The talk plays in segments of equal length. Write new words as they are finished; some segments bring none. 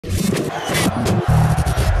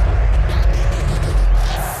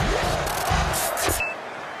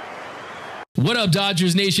What up,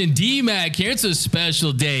 Dodgers Nation? D-Mac here. It's a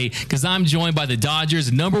special day because I'm joined by the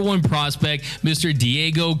Dodgers' #1 prospect, Mr.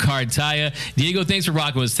 Diego Cartaya. Diego, thanks for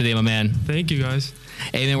rocking with us today, my man. Thank you, guys.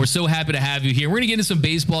 Hey, man, we're so happy to have you here. We're going to get into some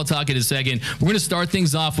baseball talk in a second. We're going to start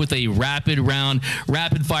things off with a rapid round,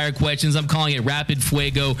 rapid fire questions. I'm calling it Rapid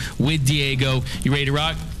Fuego with Diego. You ready to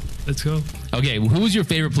rock? Let's go. Okay, who was your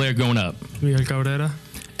favorite player growing up? Miguel Cabrera.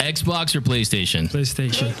 Xbox or PlayStation?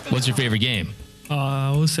 PlayStation. What's your favorite game?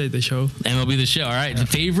 I will say The Show. MLB The Show. All right. Yeah.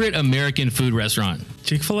 Favorite American food restaurant?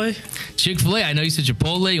 Chick-fil-A. Chick-fil-A. I know you said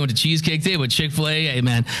Chipotle. You went to Cheesecake Day, but Chick-fil-A, hey,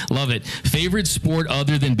 man, love it. Favorite sport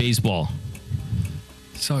other than baseball?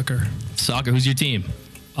 Soccer. Soccer. Who's your team?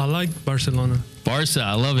 I like Barcelona. Barca.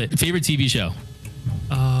 I love it. Favorite TV show?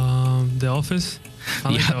 The Office. I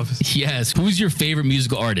like The Office. Yes. Who's your favorite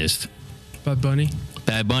musical artist? Bad Bunny.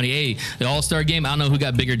 Bad Bunny. Hey, the All-Star game, I don't know who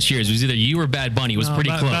got bigger cheers. It was either you or Bad Bunny. It was pretty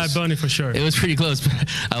close. Bad Bunny for sure. It was pretty close.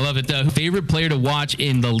 I love it. Favorite player to watch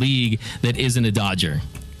in the league that isn't a Dodger?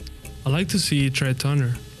 I like to see Trey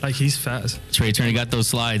Turner. Like, he's fast. Trey Turner got those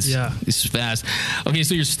slides. Yeah. He's fast. Okay,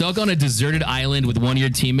 so you're stuck on a deserted island with one of your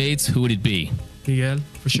teammates. Who would it be? Miguel,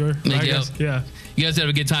 for sure. Miguel. Yeah. You guys have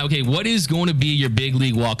a good time. Okay, what is going to be your big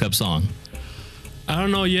league walk-up song? I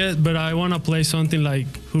don't know yet, but I want to play something like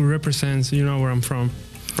who represents, you know, where I'm from.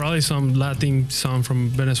 Probably some Latin song from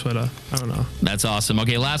Venezuela. I don't know. That's awesome.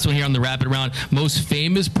 Okay, last one here on the rapid round. Most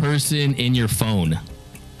famous person in your phone?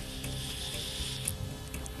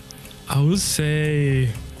 I would say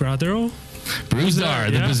Gratero.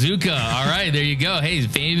 Bruzdar, the bazooka. All right, there you go. Hey,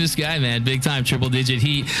 famous guy, man. Big time, triple-digit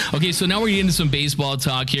heat. Okay, so now we're getting into some baseball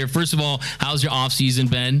talk here. First of all, how's your off-season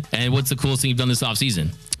been? And what's the coolest thing you've done this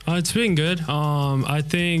off-season? It's been good. I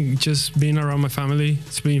think just being around my family,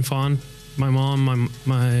 it's been fun. My mom,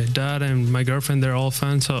 my dad, and my girlfriend, they're all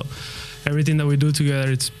fans. So everything that we do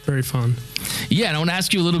together, it's very fun. Yeah, and I want to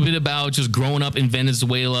ask you a little bit about just growing up in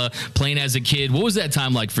Venezuela, playing as a kid. What was that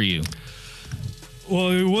time like for you? Well,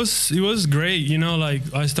 it was great. You know, like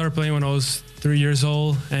I started playing when I was 3 years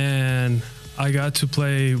old, and I got to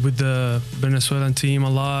play with the Venezuelan team a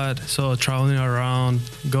lot. So traveling around,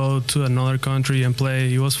 go to another country and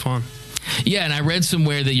play, it was fun. Yeah, and I read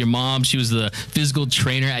somewhere that your mom, she was the physical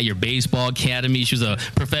trainer at your baseball academy. She was a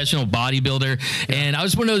professional bodybuilder. Yeah. And I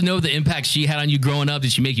just want to know the impact she had on you growing up.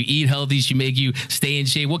 Did she make you eat healthy? Did she make you stay in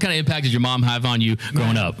shape? What kind of impact did your mom have on you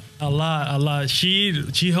growing up? A lot. She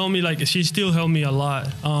helped me, like, she still helped me a lot.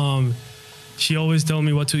 She always told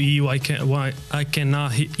me what to eat, what I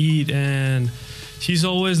cannot eat. And she's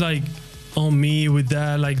always, like, on me with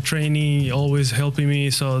that, like, training, always helping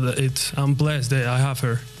me. So I'm blessed that I have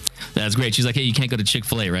her. That's great. She's like, hey, you can't go to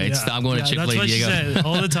Chick-fil-A, right? Yeah. Stop going to Chick-fil-A, that's what Diego. She said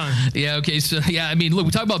all the time. Yeah, okay. So, yeah, I mean, look,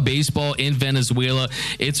 we talk about baseball in Venezuela.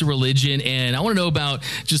 It's a religion, and I want to know about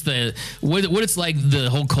just what it's like,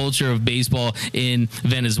 the whole culture of baseball in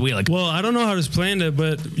Venezuela. Well, I don't know how to explain it,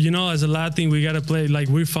 but, you know, as a Latin, we got to play. Like,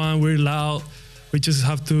 we're fun, we're loud. We just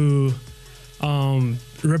have to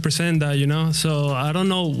represent that, you know? So I don't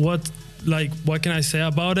know what can I say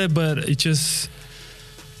about it, but it just...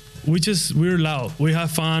 we're loud. We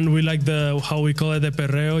have fun. We like how we call it, the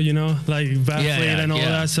perreo, you know, like bat flip and all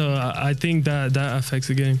that. So I think that affects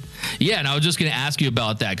the game. Yeah, and I was just going to ask you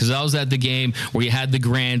about that because I was at the game where you had the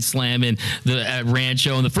grand slam and at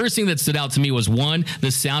Rancho, and the first thing that stood out to me was, one,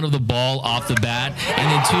 the sound of the ball off the bat,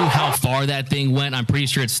 and then two, how far that thing went. I'm pretty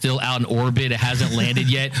sure it's still out in orbit. It hasn't landed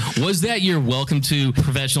yet. Was that your welcome to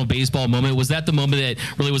professional baseball moment? Was that the moment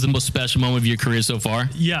that really was the most special moment of your career so far?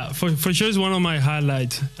 Yeah, for sure, it's one of my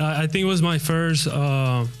highlights. I think it was my first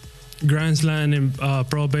Grand Slam in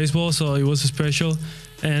pro baseball, so it was special.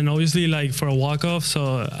 And obviously, like, for a walk-off,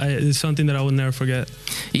 so it's something that I will never forget.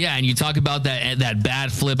 Yeah, and you talk about that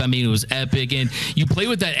bat flip. I mean, it was epic. And you play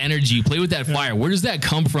with that energy. You play with that fire. Where does that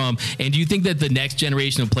come from? And do you think that the next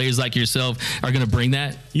generation of players like yourself are going to bring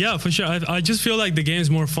that? Yeah, for sure. I just feel like the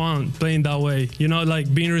game's more fun playing that way. You know,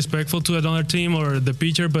 like being respectful to another team or the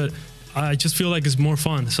pitcher, but I just feel like it's more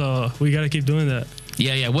fun. So we got to keep doing that.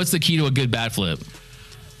 Yeah. What's the key to a good bat flip?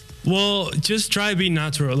 Well, just try to be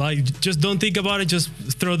natural. Like, just don't think about it. Just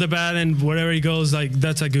throw the bat and wherever it goes, like,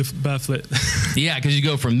 that's a good bat flip. Yeah, because you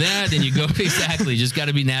go from that, then you go exactly. Just got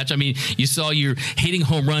to be natural. I mean, you saw you're hitting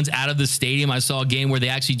home runs out of the stadium. I saw a game where they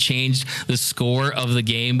actually changed the score of the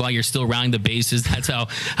game while you're still rounding the bases. That's how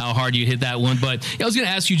hard you hit that one. But I was going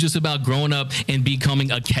to ask you just about growing up and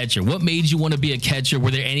becoming a catcher. What made you want to be a catcher?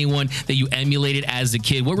 Were there anyone that you emulated as a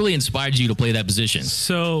kid? What really inspired you to play that position?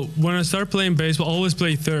 So when I started playing baseball, I always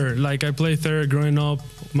played third. Like, I played third growing up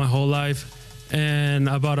my whole life. And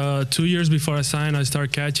about 2 years before I signed, I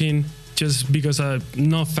started catching just because I'm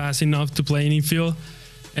not fast enough to play any field.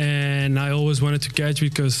 And I always wanted to catch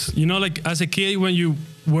because, you know, like as a kid, when you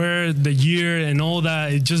wear the gear and all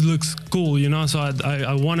that, it just looks cool, you know? So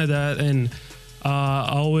I wanted that. And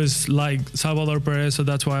I always liked Salvador Perez, so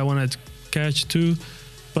that's why I wanted to catch too.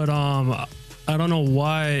 But I don't know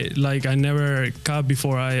why, like I never caught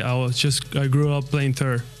before. I grew up playing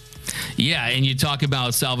third. Yeah, and you talk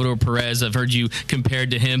about Salvador Perez. I've heard you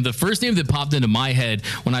compared to him. The first name that popped into my head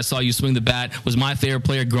when I saw you swing the bat was my favorite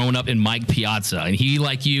player growing up in Mike Piazza. And he,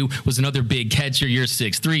 like you, was another big catcher. You're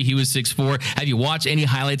 6'3", he was 6'4". Have you watched any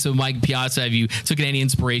highlights of Mike Piazza? Have you taken any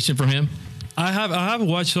inspiration from him? I have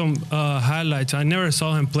watched some highlights. I never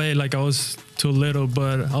saw him play, like I was too little,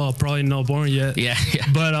 but probably not born yet. Yeah.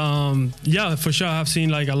 But yeah, for sure, I've seen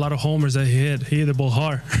like a lot of homers that he hit the ball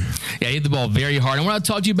hard. Yeah, he hit the ball very hard. I want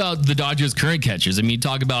to talk to you about the Dodgers' current catchers. I mean, you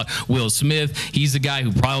talk about Will Smith. He's the guy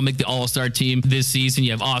who probably will make the All-Star team this season.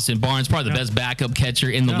 You have Austin Barnes, probably the best backup catcher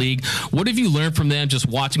in the league. What have you learned from them just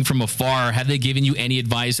watching from afar? Have they given you any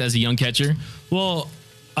advice as a young catcher? Well,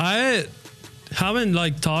 I haven't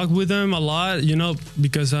like talked with them a lot, you know,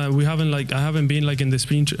 because I haven't been like in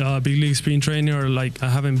the big league spring training, or like I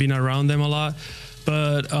haven't been around them a lot.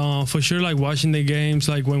 But for sure, like watching the games,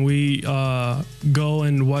 like when we go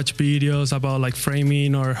and watch videos about like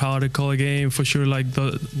framing or how to call a game, for sure, like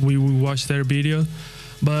we watch their video.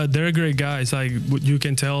 But they're great guys. Like you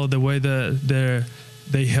can tell the way that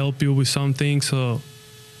they help you with something, so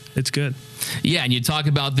it's good. Yeah, and you talk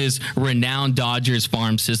about this renowned Dodgers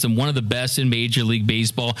farm system, one of the best in Major League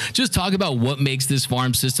Baseball. Just talk about what makes this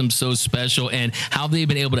farm system so special and how they've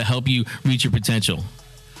been able to help you reach your potential.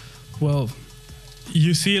 Well,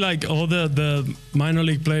 you see like all the minor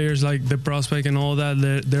league players, like the prospect and all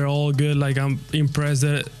that, they're all good. Like I'm impressed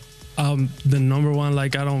that I'm the number one.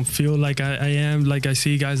 Like I don't feel like I am. Like I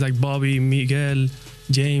see guys like Bobby, Miguel,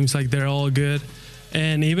 James, like they're all good.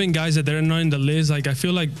 And even guys that they're not in the list, like I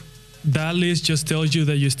feel like that list just tells you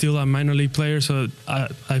that you're still a minor league player. So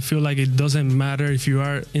I feel like it doesn't matter if you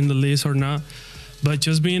are in the list or not. But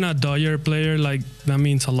just being a Dodger player, like that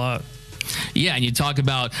means a lot. Yeah, and you talk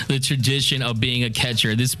about the tradition of being a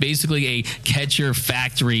catcher. This is basically a catcher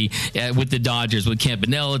factory with the Dodgers, with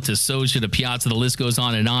Campanella to Socha to Piazza, the list goes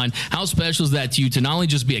on and on. How special is that to you to not only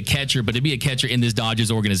just be a catcher, but to be a catcher in this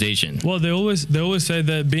Dodgers organization? Well, they always say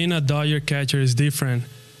that being a Dodger catcher is different.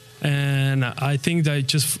 And I think that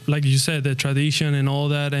just, like you said, the tradition and all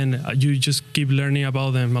that, and you just keep learning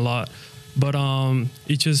about them a lot. But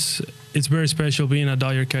it's very special being a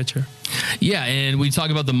Dodger catcher. Yeah, and we talk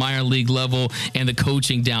about the minor league level and the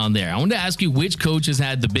coaching down there. I wanted to ask you which coach has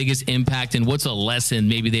had the biggest impact and what's a lesson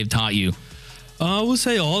maybe they've taught you? I would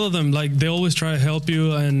say all of them. Like they always try to help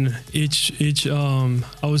you, and each I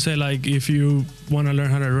would say like if you want to learn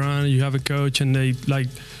how to run, you have a coach, and they like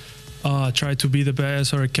try to be the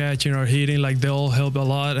best, or catching or hitting. Like they all help a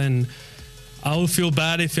lot, and I would feel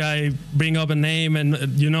bad if I bring up a name and,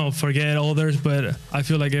 you know, forget others, but I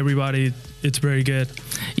feel like everybody, it's very good.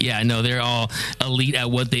 Yeah, I know they're all elite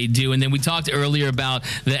at what they do. And then we talked earlier about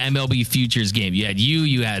the MLB Futures game.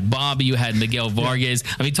 You had Bobby, you had Miguel Vargas.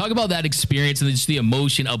 I mean, talk about that experience and just the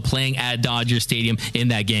emotion of playing at Dodger Stadium in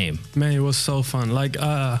that game. Man, it was so fun. Like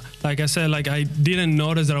I said, like I didn't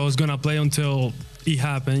notice that I was going to play until it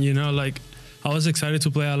happened, you know, like I was excited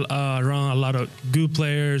to play around a lot of good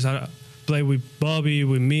players. I played with Bobby,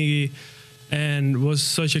 with Miggy, and it was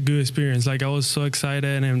such a good experience. Like I was so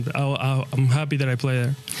excited, and I'm happy that I played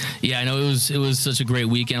there. Yeah, I know it was such a great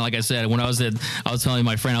weekend. Like I said, when I was telling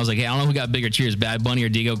my friend, I was like, hey, I don't know who got bigger cheers, Bad Bunny or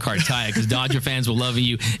Diego Cartaya, because Dodger fans were loving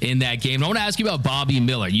you in that game. And I want to ask you about Bobby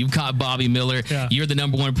Miller. You've caught Bobby Miller. Yeah. You're the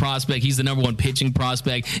 #1 prospect. He's the #1 pitching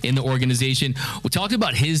prospect in the organization. We'll talk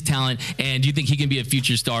about his talent, and do you think he can be a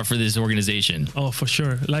future star for this organization? Oh, for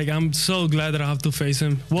sure. Like I'm so glad that I have to face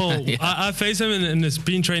him. Well, yeah. I face him in the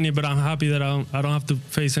spring training, but I'm happy that I don't have to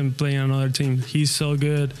face him playing on another team. He's so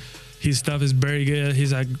good. His stuff is very good.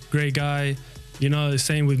 He's a great guy. You know, the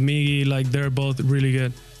same with Miggy. Like, they're both really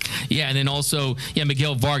good. Yeah, and then also,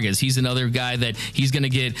 Miguel Vargas. He's another guy that he's going to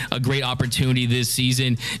get a great opportunity this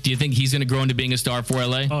season. Do you think he's going to grow into being a star for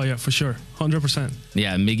LA? Oh, yeah, for sure. 100%.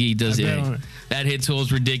 Yeah, Miggy does it. That hit tool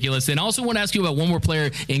is ridiculous. And I also want to ask you about one more player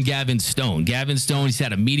in Gavin Stone. Gavin Stone, he's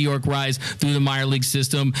had a meteoric rise through the minor league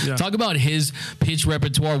system. Yeah. Talk about his pitch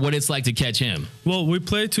repertoire, what it's like to catch him. Well, we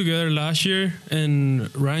played together last year in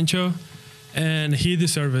Rancho, and he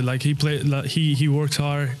deserved it. Like, he works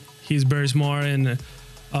hard. He's very smart, and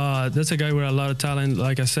that's a guy with a lot of talent.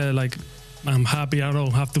 Like I said, like I'm happy I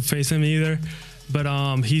don't have to face him either.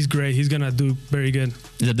 But he's great. He's going to do very good.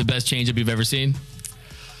 Is that the best changeup you've ever seen?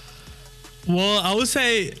 Well, I would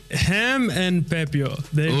say him and Pepio.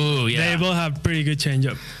 They both have pretty good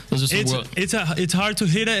changeup. Those are some it's hard to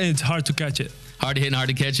hit it and it's hard to catch it. Hard to hit and hard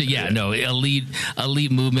to catch it. Yeah, no, elite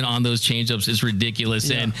movement on those changeups is ridiculous.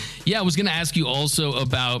 Yeah. And yeah, I was going to ask you also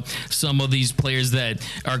about some of these players that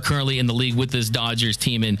are currently in the league with this Dodgers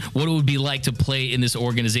team and what it would be like to play in this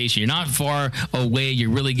organization. You're not far away. You're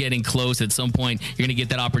really getting close. At some point, you're going to get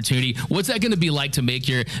that opportunity. What's that going to be like to make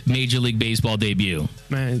your Major League Baseball debut?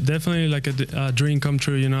 Man, definitely like a dream come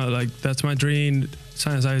true. You know, like that's my dream.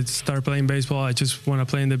 Since I started playing baseball, I just want to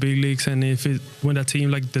play in the big leagues, and if it win a team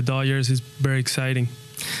like the Dodgers, is very exciting.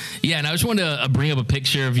 Yeah, and I just wanted to bring up a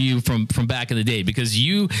picture of you from back in the day because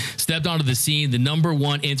you stepped onto the scene, the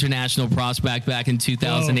 #1 international prospect back in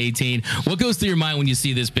 2018. Whoa. What goes through your mind when you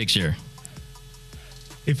see this picture?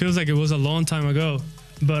 It feels like it was a long time ago,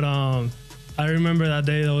 but I remember that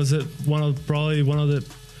day. That was probably one of the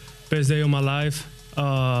best days of my life.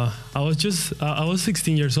 I was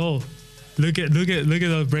 16 years old. Look at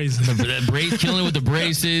those braces. Killing it with the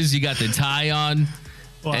braces. You got the tie on.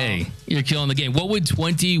 Wow. Hey, you're killing the game. What would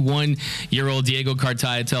 21-year-old Diego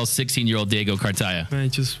Cartaya tell 16-year-old Diego Cartaya? Man,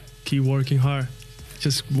 just keep working hard.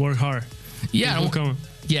 Just work hard. Yeah,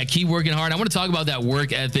 keep working hard. I want to talk about that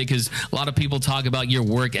work ethic because a lot of people talk about your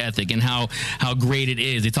work ethic and how great it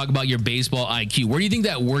is. They talk about your baseball IQ. Where do you think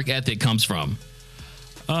that work ethic comes from?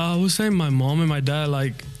 I would say my mom and my dad,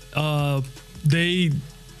 like, they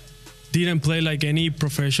didn't play like any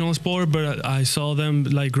professional sport, but I saw them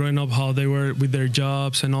like growing up how they were with their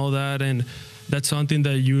jobs and all that, and that's something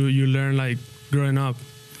that you learn like growing up.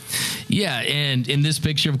 Yeah, and in this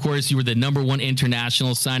picture, of course, you were the #1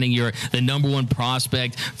 international signing. You're the #1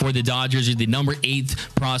 prospect for the Dodgers. You're the #8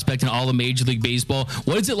 prospect in all of Major League Baseball.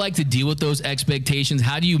 What is it like to deal with those expectations?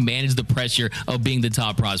 How do you manage the pressure of being the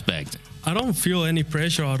top prospect? I don't feel any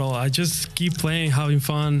pressure at all. I just keep playing, having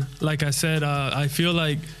fun. Like I said,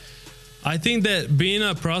 I think that being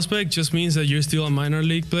a prospect just means that you're still a minor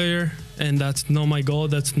league player, and that's not my goal.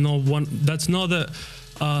 That's not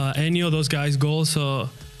any of those guys' goals.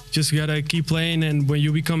 So just gotta keep playing, and when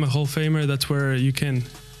you become a Hall of Famer, that's where you can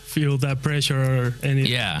feel that pressure or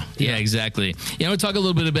anything. Yeah, exactly. I want to talk a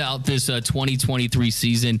little bit about this 2023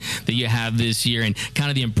 season that you have this year and kind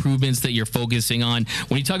of the improvements that you're focusing on.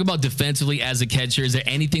 When you talk about defensively as a catcher, is there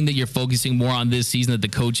anything that you're focusing more on this season that the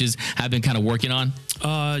coaches have been kind of working on?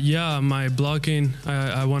 Yeah, my blocking.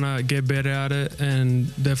 I want to get better at it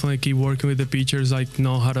and definitely keep working with the pitchers, like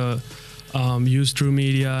know how to use true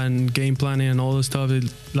media and game planning and all this stuff.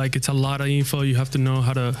 It's a lot of info. You have to know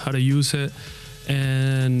how to use it.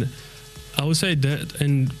 And I would say that,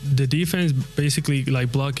 and the defense basically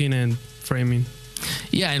like blocking and framing.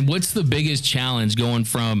 Yeah, and what's the biggest challenge going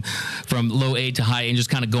from low A to high A and just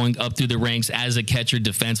kind of going up through the ranks as a catcher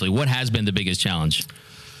defensively? What has been the biggest challenge?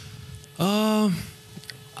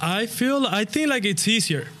 I think like it's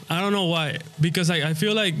easier. I don't know why, because I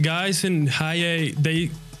feel like guys in high A, they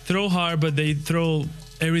throw hard, but they throw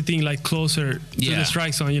everything like closer to the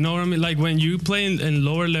strike zone. You know what I mean? Like when you play in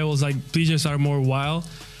lower levels, like pitchers are more wild.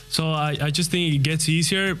 So I just think it gets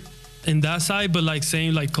easier in that side, but like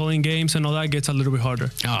saying like calling games and all that gets a little bit harder.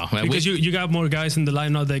 Oh, because you got more guys in the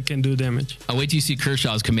lineup that can do damage. I'll wait till you see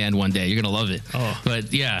Kershaw's command one day. You're gonna love it. Oh,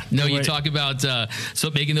 but yeah, no, you talk about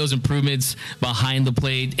making those improvements behind the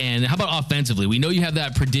plate, and how about offensively? We know you have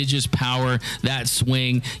that prodigious power, that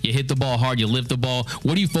swing. You hit the ball hard, you lift the ball.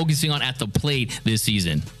 What are you focusing on at the plate this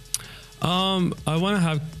season? I want to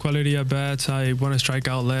have quality at bats. I want to strike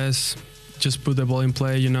out less. Just put the ball in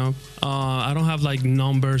play, you know. I don't have like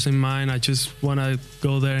numbers in mind. I just want to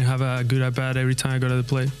go there and have a good at bat every time I go to the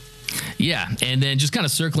plate. Yeah, and then just kind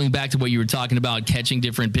of circling back to what you were talking about, catching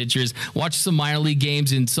different pitchers, watch some minor league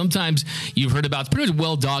games, and sometimes you've heard about, it's pretty much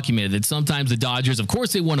well documented that sometimes the Dodgers, of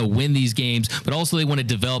course, they want to win these games, but also they want to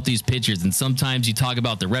develop these pitchers. And sometimes you talk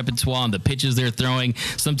about the repertoire and the pitches they're throwing.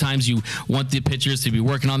 Sometimes you want the pitchers to be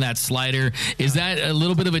working on that slider. Is that a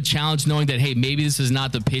little bit of a challenge knowing that, hey, maybe this is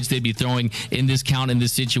not the pitch they'd be throwing in this count, in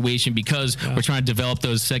this situation, because we're trying to develop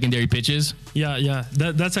those secondary pitches? Yeah.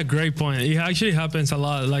 That's a great point. It actually happens a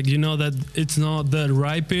lot. Like, you know that it's not the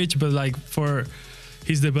right pitch, but like for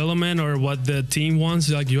his development or what the team wants,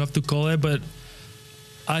 like you have to call it. But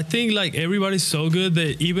I think like everybody's so good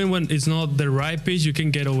that even when it's not the right pitch, you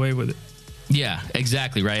can get away with it. Yeah,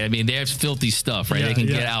 exactly, right. I mean, they have filthy stuff, right? Yeah, they can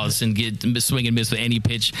get outs and get swing and miss with any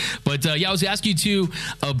pitch. But, I was asking you, too,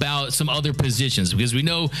 about some other positions, because we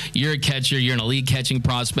know you're a catcher, you're an elite catching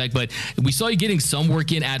prospect, but we saw you getting some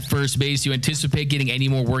work in at first base. Do you anticipate getting any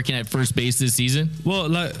more work in at first base this season? Well,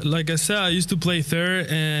 like I said, I used to play third,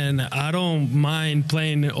 and I don't mind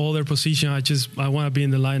playing all their position. I want to be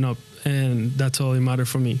in the lineup. and that's all that matters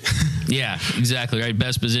for me. Yeah, exactly, right?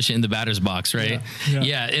 Best position in the batter's box, right?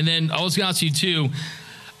 Yeah. And then I was going to ask you, too,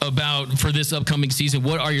 about for this upcoming season,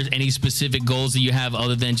 what are any specific goals that you have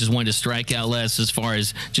other than just wanting to strike out less as far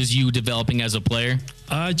as just you developing as a player?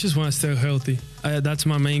 I just want to stay healthy. That's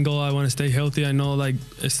my main goal. I want to stay healthy. I know, like,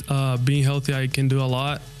 being healthy, I can do a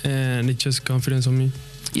lot, and it's just confidence on me.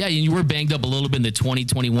 Yeah, and you were banged up a little bit in the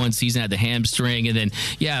 2021 season at the hamstring. And then,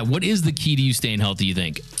 what is the key to you staying healthy, you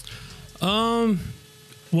think?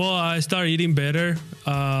 Well, I started eating better.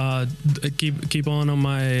 Keep on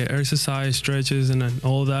my exercise, stretches, and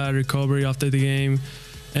all that, recovery after the game.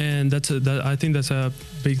 And I think that's a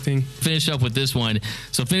big thing. Finish up with this one.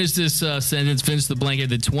 So finish this sentence, finish the blanket.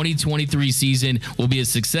 The 2023 season will be a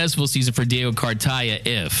successful season for Diego Cartaya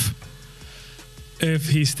if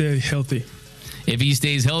he stays healthy. If he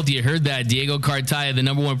stays healthy, you heard that. Diego Cartaya, the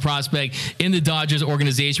 #1 prospect in the Dodgers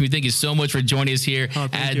organization. We thank you so much for joining us here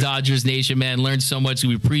at Dodgers Nation, man. Learned so much.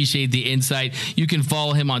 We appreciate the insight. You can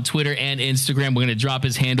follow him on Twitter and Instagram. We're going to drop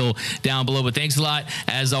his handle down below. But thanks a lot,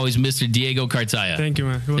 as always, Mr. Diego Cartaya. Thank you,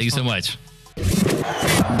 man. Thank you so much.